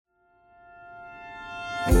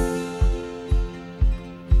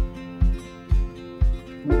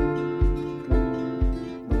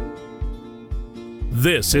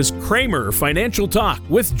This is Cramer Financial Talk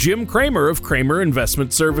with Jim Cramer of Cramer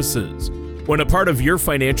Investment Services. When a part of your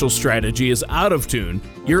financial strategy is out of tune,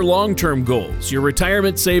 your long-term goals, your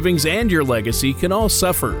retirement savings, and your legacy can all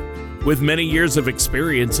suffer. With many years of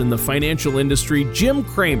experience in the financial industry, Jim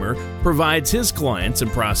Cramer provides his clients and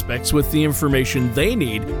prospects with the information they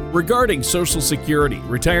need regarding Social Security,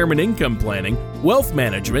 retirement income planning, wealth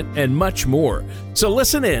management, and much more. So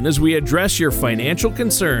listen in as we address your financial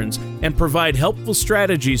concerns and provide helpful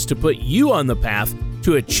strategies to put you on the path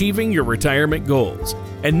to achieving your retirement goals.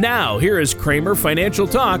 And now, here is Cramer Financial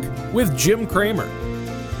Talk with Jim Cramer.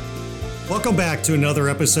 Welcome back to another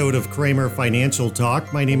episode of Cramer Financial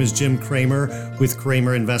Talk. My name is Jim Cramer with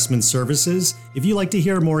Cramer Investment Services. If you'd like to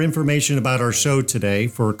hear more information about our show today,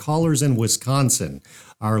 for callers in Wisconsin,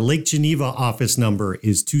 our Lake Geneva office number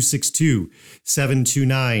is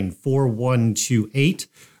 262-729-4128.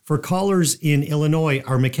 For callers in Illinois,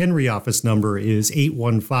 our McHenry office number is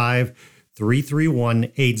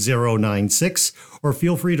 815-331-8096, or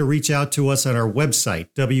feel free to reach out to us on our website,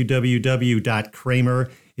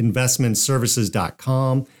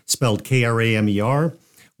 www.cramerinvestmentservices.com, spelled Kramer.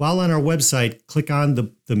 While on our website, click on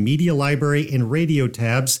the Media Library and Radio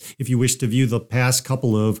tabs if you wish to view the past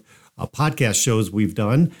couple of podcast shows we've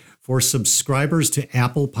done. For subscribers to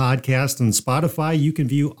Apple Podcasts and Spotify, you can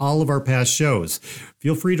view all of our past shows.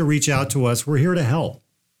 Feel free to reach out to us. We're here to help.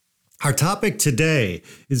 Our topic today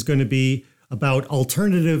is going to be about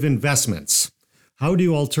alternative investments. How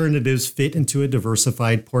do alternatives fit into a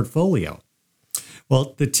diversified portfolio?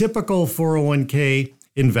 Well, the typical 401k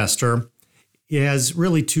investor has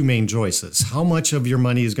really two main choices. How much of your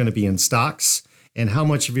money is going to be in stocks and how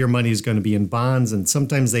much of your money is going to be in bonds. And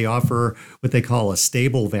sometimes they offer what they call a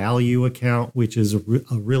stable value account, which is a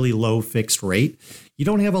really low fixed rate. You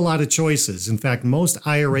don't have a lot of choices. In fact, most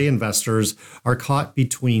IRA investors are caught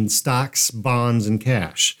between stocks, bonds, and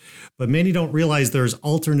cash. But many don't realize there's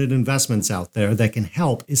alternate investments out there that can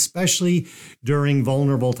help, especially during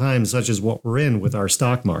vulnerable times such as what we're in with our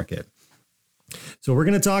stock market. So we're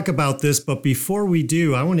going to talk about this, but before we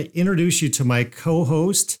do, I want to introduce you to my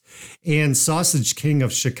co-host and Sausage King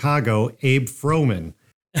of Chicago, Abe Froman.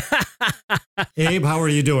 Abe, how are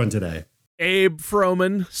you doing today? Abe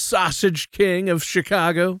Froman, Sausage King of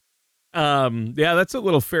Chicago. Yeah, that's a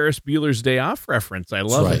little Ferris Bueller's Day Off reference. I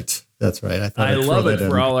love it. That's right. I love it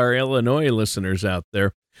for all our Illinois listeners out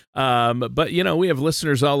there. But, you know, we have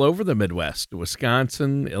listeners all over the Midwest,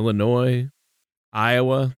 Wisconsin, Illinois,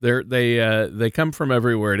 Iowa. They come from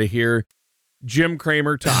everywhere to hear Jim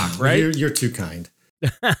Cramer talk, right? You're too kind.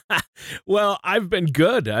 Well, I've been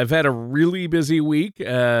good. I've had a really busy week.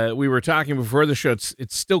 We were talking before the show.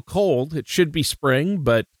 It's still cold. It should be spring,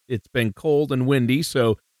 but it's been cold and windy,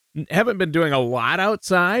 so haven't been doing a lot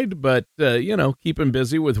outside, but, keeping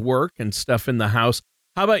busy with work and stuff in the house.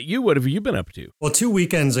 How about you? What have you been up to? Well, 2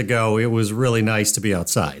 weekends ago, it was really nice to be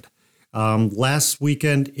outside. Last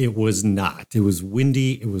weekend, it was not. It was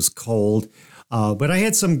windy. It was cold. But I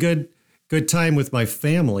had some good time with my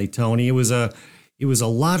family, Tony. It was a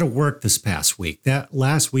lot of work this past week. That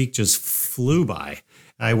last week just flew by.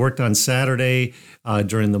 I worked on Saturday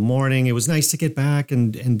during the morning. It was nice to get back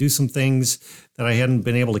and do some things that I hadn't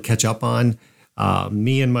been able to catch up on.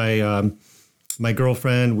 Me and my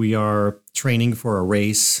girlfriend, we are training for a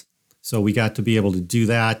race. So we got to be able to do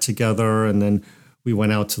that together. And then we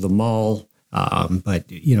went out to the mall. But,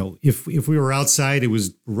 if we were outside, it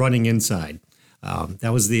was running inside.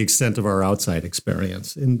 That was the extent of our outside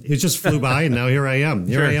experience. And it just flew by. And now here I am.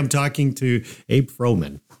 Here I am talking to Abe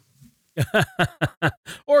Froman.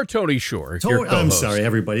 Or Tony Shore. I'm sorry,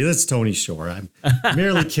 everybody. That's Tony Shore. I'm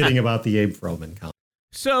merely kidding about the Abe Froman comment.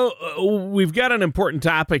 So we've got an important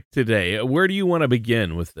topic today. Where do you want to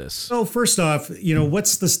begin with this? So first off,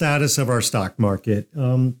 what's the status of our stock market?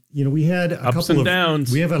 We had a ups couple and of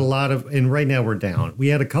downs. We have had a lot of, and right now we're down. We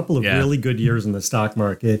had a couple of really good years in the stock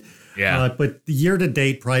market. Yeah. But the year to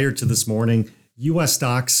date, prior to this morning, U.S.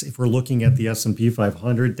 stocks, if we're looking at the S&P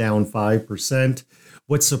 500, down 5%.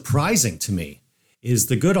 What's surprising to me is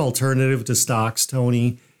the good alternative to stocks,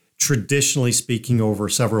 Tony, traditionally speaking over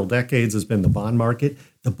several decades, has been the bond market.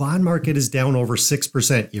 The bond market is down over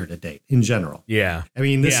 6% year to date in general. Yeah. I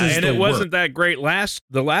mean, this is and it wasn't that great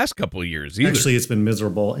the last couple of years either. Actually, it's been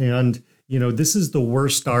miserable. And, this is the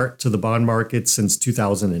worst start to the bond market since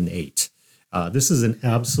 2008. This is an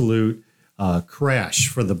absolute crash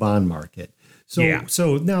for the bond market.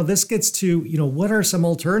 So now this gets to, what are some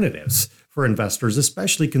alternatives for investors,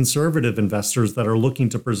 especially conservative investors that are looking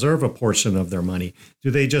to preserve a portion of their money? Do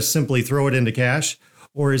they just simply throw it into cash?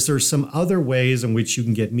 Or is there some other ways in which you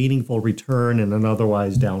can get meaningful return in an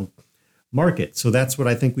otherwise down market? So that's what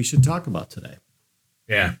I think we should talk about today.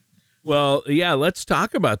 Yeah. Well, yeah, let's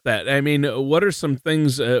talk about that. I mean, what are some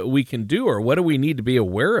things we can do, or what do we need to be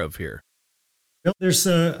aware of here? Well,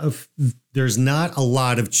 there's not a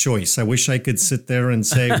lot of choice. I wish I could sit there and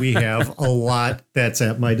say we have a lot that's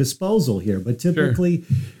at my disposal here. But typically,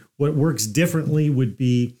 what works differently would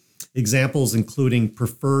be examples including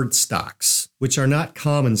preferred stocks, which are not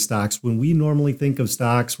common stocks. When we normally think of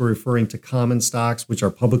stocks, we're referring to common stocks, which are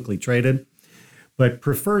publicly traded. But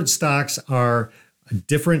preferred stocks are a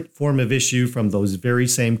different form of issue from those very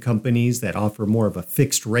same companies that offer more of a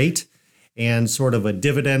fixed rate and sort of a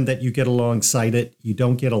dividend that you get alongside it. You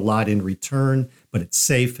don't get a lot in return, but it's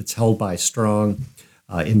safe. It's held by strong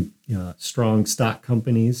stock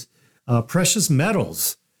companies. Precious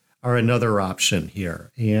metals are another option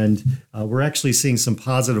here, and we're actually seeing some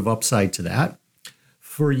positive upside to that.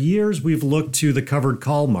 For years, we've looked to the covered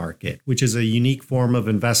call market, which is a unique form of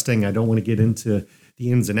investing. I don't want to get into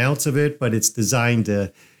the ins and outs of it, but it's designed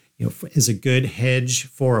to, as a good hedge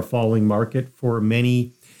for a falling market for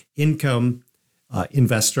many income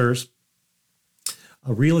investors.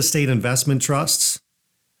 Real estate investment trusts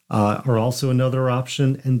are also another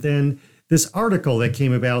option. And then this article that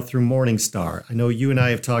came about through Morningstar. I know you and I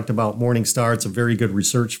have talked about Morningstar. It's a very good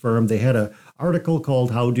research firm. They had an article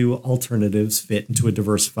called How Do Alternatives Fit into a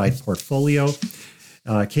Diversified Portfolio?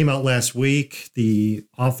 Came out last week. The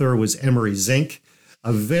author was Emery Zink,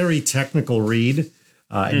 a very technical read.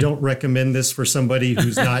 I don't recommend this for somebody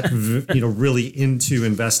who's not, really into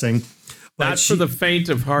investing. Not for the faint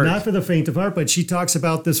of heart. Not for the faint of heart, but she talks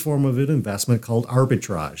about this form of an investment called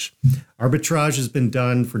arbitrage. Arbitrage has been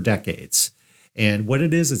done for decades. And what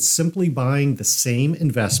it is, it's simply buying the same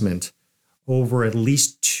investment over at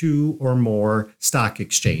least 2 or more stock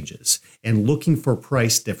exchanges and looking for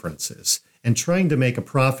price differences and trying to make a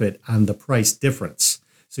profit on the price difference.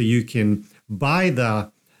 So you can buy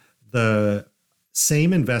the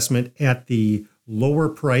same investment at the lower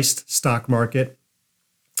priced stock market,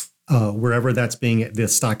 wherever that's being at the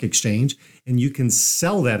stock exchange, and you can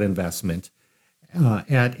sell that investment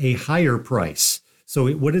at a higher price. So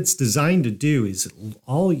what it's designed to do is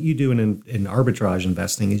all you do in arbitrage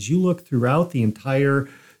investing is you look throughout the entire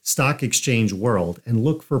stock exchange world and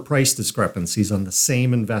look for price discrepancies on the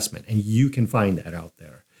same investment, and you can find that out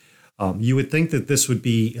there. You would think that this would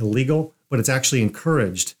be illegal, but it's actually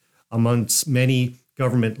encouraged amongst many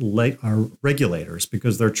government regulators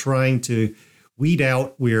because they're trying to weed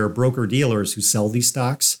out where broker-dealers who sell these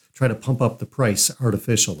stocks try to pump up the price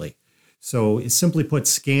artificially. So it's simply put,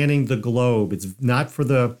 scanning the globe. It's not for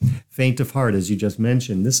the faint of heart, as you just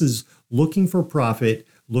mentioned. This is looking for profit,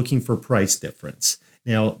 looking for price difference.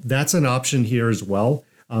 Now, that's an option here as well.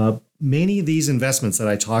 Many of these investments that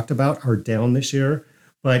I talked about are down this year,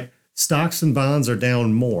 but stocks and bonds are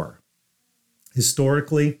down more.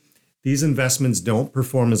 Historically, these investments don't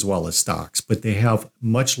perform as well as stocks, but they have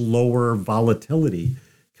much lower volatility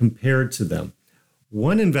compared to them.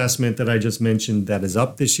 One investment that I just mentioned that is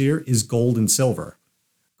up this year is gold and silver.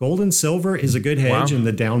 Gold and silver is a good hedge in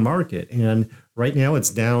the down market. And right now it's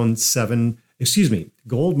down the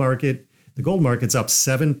gold market's up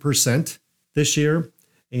 7% this year,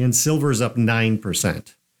 and silver is up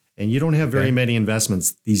 9%. And you don't have very many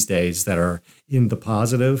investments these days that are in the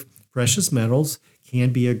positive. Precious metals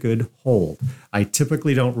can be a good hold. I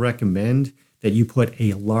typically don't recommend that you put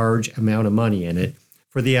a large amount of money in it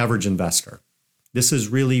for the average investor. This is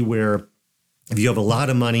really where if you have a lot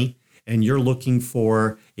of money and you're looking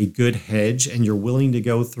for a good hedge and you're willing to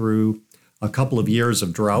go through a couple of years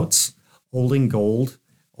of droughts, holding gold,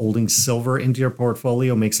 holding silver into your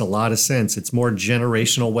portfolio makes a lot of sense. It's more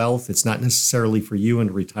generational wealth. It's not necessarily for you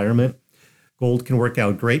in retirement. Gold can work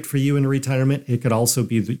out great for you in retirement. It could also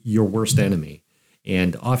be your worst enemy.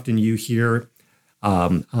 And often you hear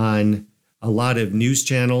on a lot of news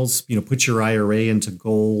channels, put your IRA into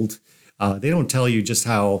gold. They don't tell you just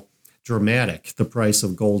how dramatic the price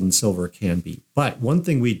of gold and silver can be. But one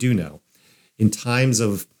thing we do know, in times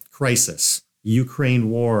of crisis,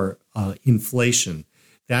 Ukraine war, inflation,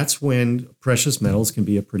 that's when precious metals can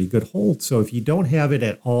be a pretty good hold. So if you don't have it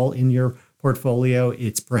at all in your portfolio,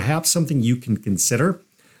 it's perhaps something you can consider.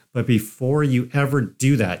 But before you ever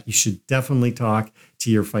do that, you should definitely talk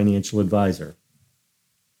to your financial advisor.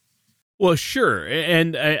 Well, sure.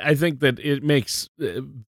 And I think that it makes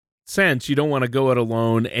sense. You don't want to go it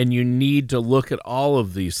alone, and you need to look at all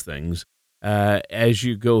of these things as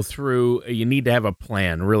you go through. You need to have a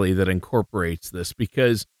plan, really, that incorporates this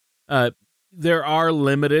because there are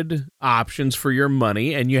limited options for your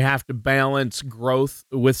money, and you have to balance growth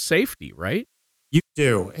with safety, right? You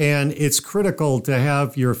do. And it's critical to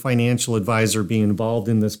have your financial advisor be involved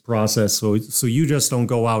in this process. So you just don't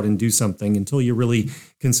go out and do something until you really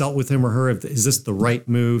consult with him or her. Is this the right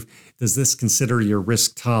move? Does this consider your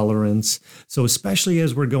risk tolerance? So especially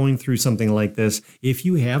as we're going through something like this, if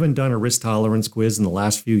you haven't done a risk tolerance quiz in the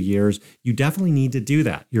last few years, you definitely need to do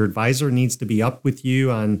that. Your advisor needs to be up with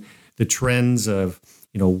you on the trends of,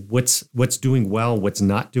 what's doing well, what's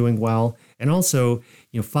not doing well, and also,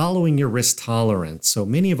 following your risk tolerance. So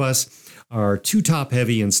many of us are too top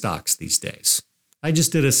heavy in stocks these days. I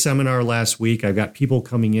just did a seminar last week. I've got people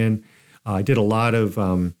coming in. I did a lot of,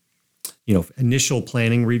 initial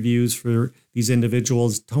planning reviews for these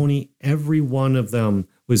individuals. Tony, every one of them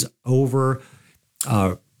was over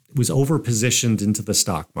positioned into the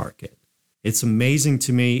stock market. It's amazing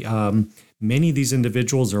to me. Many of these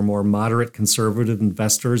individuals are more moderate conservative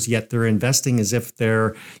investors, yet they're investing as if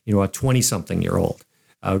they're, a 20-something-year-old.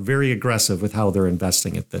 Very aggressive with how they're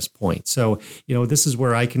investing at this point. So, this is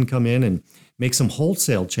where I can come in and make some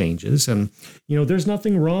wholesale changes. And, there's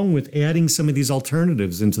nothing wrong with adding some of these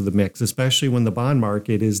alternatives into the mix, especially when the bond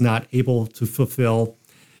market is not able to fulfill,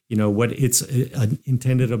 what its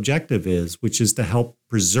intended objective is, which is to help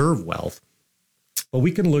preserve wealth. But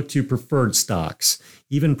we can look to preferred stocks,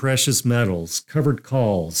 even precious metals, covered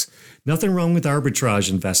calls. Nothing wrong with arbitrage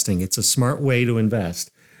investing. It's a smart way to invest.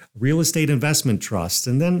 Real estate investment trust.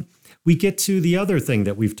 And then we get to the other thing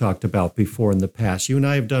that we've talked about before in the past. You and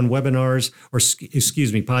I have done webinars,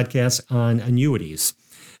 podcasts on annuities.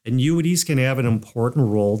 Annuities can have an important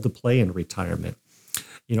role to play in retirement.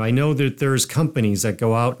 I know that there's companies that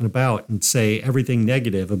go out and about and say everything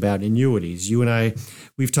negative about annuities. You and I,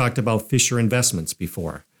 we've talked about Fisher Investments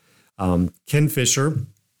before. Ken Fisher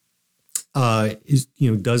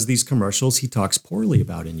does these commercials. He talks poorly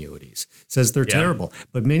about annuities, says they're terrible.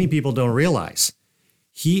 But many people don't realize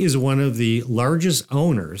he is one of the largest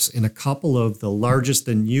owners in a couple of the largest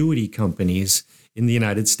annuity companies in the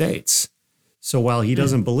United States. So while he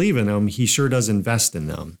doesn't believe in them, he sure does invest in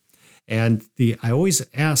them. And I always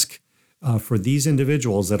ask for these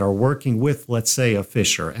individuals that are working with, let's say, a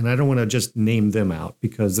Fisher, and I don't want to just name them out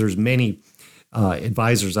because there's many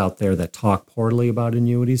advisors out there that talk poorly about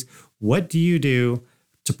annuities. What do you do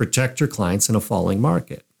to protect your clients in a falling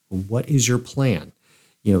market? What is your plan?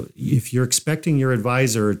 If you're expecting your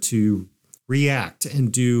advisor to react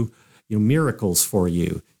and do miracles for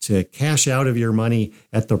you, to cash out of your money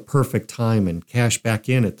at the perfect time and cash back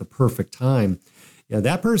in at the perfect time,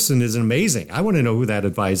 that person is amazing. I want to know who that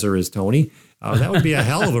advisor is, Tony. That would be a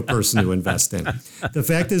hell of a person to invest in. The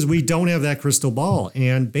fact is we don't have that crystal ball.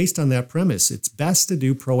 And based on that premise, it's best to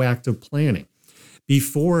do proactive planning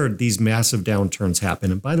before these massive downturns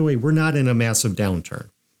happen. And by the way, we're not in a massive downturn.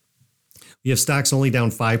 We have stocks only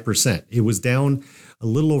down 5%. It was down a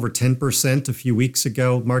little over 10% a few weeks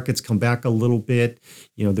ago. Markets come back a little bit.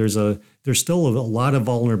 There's still a lot of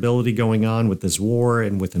vulnerability going on with this war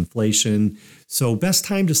and with inflation. So best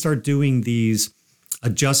time to start doing these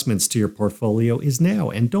adjustments to your portfolio is now.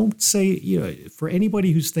 And don't say, for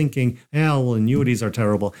anybody who's thinking, annuities are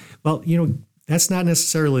terrible. Well, that's not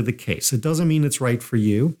necessarily the case. It doesn't mean it's right for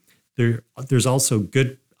you. There's also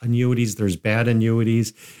good annuities. There's bad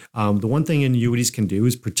annuities. The one thing annuities can do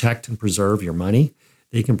is protect and preserve your money.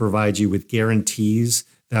 They can provide you with guarantees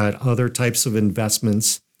that other types of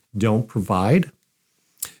investments don't provide.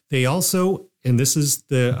 They also, and this is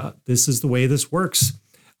the way this works,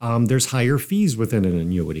 there's higher fees within an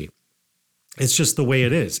annuity. It's just the way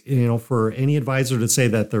it is. For any advisor to say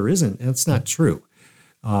that there isn't, that's not true.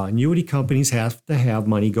 Annuity companies have to have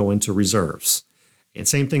money go into reserves. And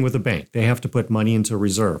same thing with a bank. They have to put money into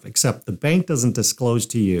reserve, except the bank doesn't disclose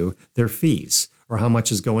to you their fees or how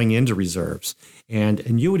much is going into reserves. And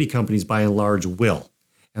annuity companies, by and large, will.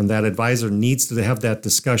 And that advisor needs to have that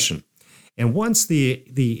discussion. And once the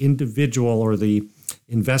individual or the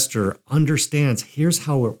investor understands, here's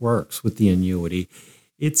how it works with the annuity,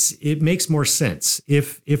 it makes more sense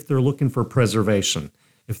if they're looking for preservation,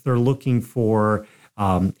 if they're looking for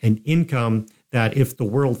an income that if the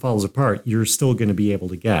world falls apart, you're still going to be able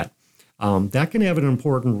to get. That can have an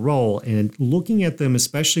important role. And looking at them,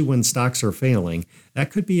 especially when stocks are failing,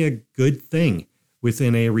 that could be a good thing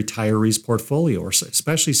within a retiree's portfolio, or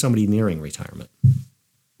especially somebody nearing retirement.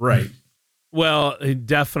 Right. Well,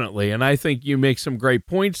 definitely. And I think you make some great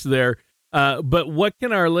points there. But what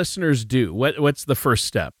can our listeners do? What's the first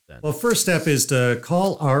step then? Well, first step is to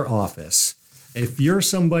call our office. If you're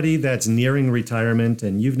somebody that's nearing retirement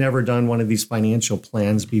and you've never done one of these financial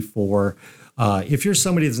plans before, if you're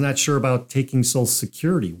somebody that's not sure about taking Social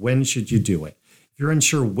Security, when should you do it? If you're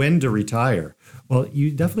unsure when to retire, well,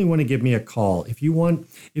 you definitely want to give me a call. If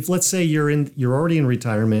let's say you're already in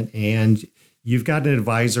retirement and you've got an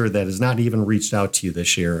advisor that has not even reached out to you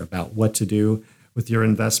this year about what to do with your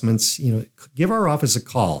investments, give our office a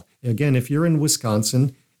call. Again, if you're in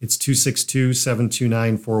Wisconsin, it's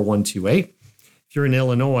 262-729-4128. If you're in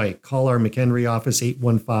Illinois, call our McHenry office,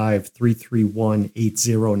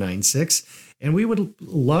 815-331-8096. And we would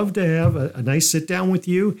love to have a nice sit down with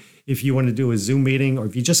you if you want to do a Zoom meeting or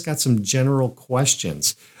if you just got some general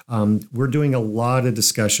questions. We're doing a lot of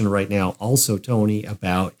discussion right now, also, Tony,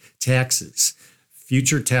 about taxes,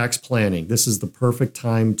 future tax planning. This is the perfect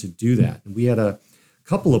time to do that. We had a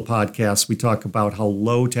couple of podcasts. We talk about how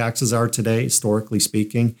low taxes are today, historically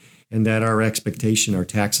speaking, and that our expectation, our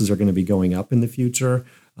taxes are going to be going up in the future.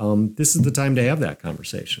 This is the time to have that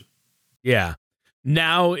conversation. Yeah,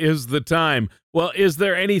 now is the time. Well, is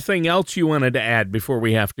there anything else you wanted to add before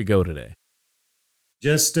we have to go today?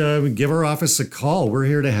 Just give our office a call. We're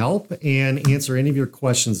here to help and answer any of your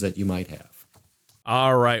questions that you might have.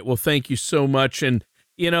 All right. Well, thank you so much. And,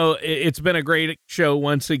 it's been a great show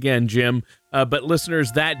once again, Jim. But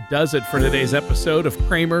listeners, that does it for today's episode of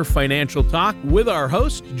Kramer Financial Talk with our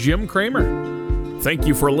host, Jim Kramer. Thank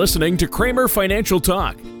you for listening to Kramer Financial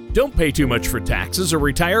Talk. Don't pay too much for taxes or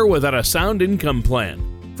retire without a sound income plan.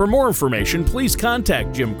 For more information, please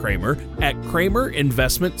contact Jim Kramer at Kramer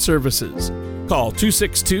Investment Services. Call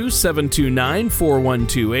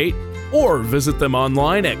 262-729-4128 or visit them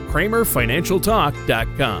online at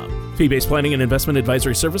kramerfinancialtalk.com. Fee-based planning and investment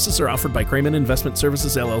advisory services are offered by Kramer Investment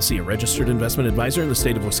Services, LLC, a registered investment advisor in the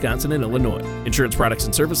state of Wisconsin and Illinois. Insurance products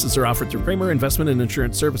and services are offered through Kramer Investment and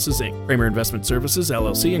Insurance Services, Inc. Kramer Investment Services,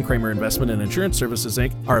 LLC, and Kramer Investment and Insurance Services,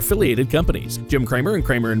 Inc. are affiliated companies. Jim Kramer and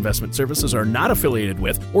Kramer Investment Services are not affiliated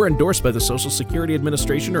with or endorsed by the Social Security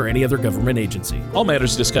Administration or any other government agency. All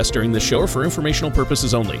matters discussed during this show are for informational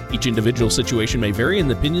purposes only. Each individual situation may vary, and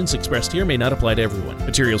the opinions expressed here may not apply to everyone.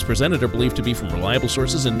 Materials presented are believed to be from reliable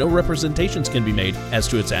sources, and no representations can be made as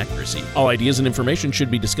to its accuracy. All ideas and information should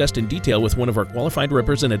be discussed in detail with one of our qualified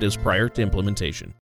representatives prior to implementation.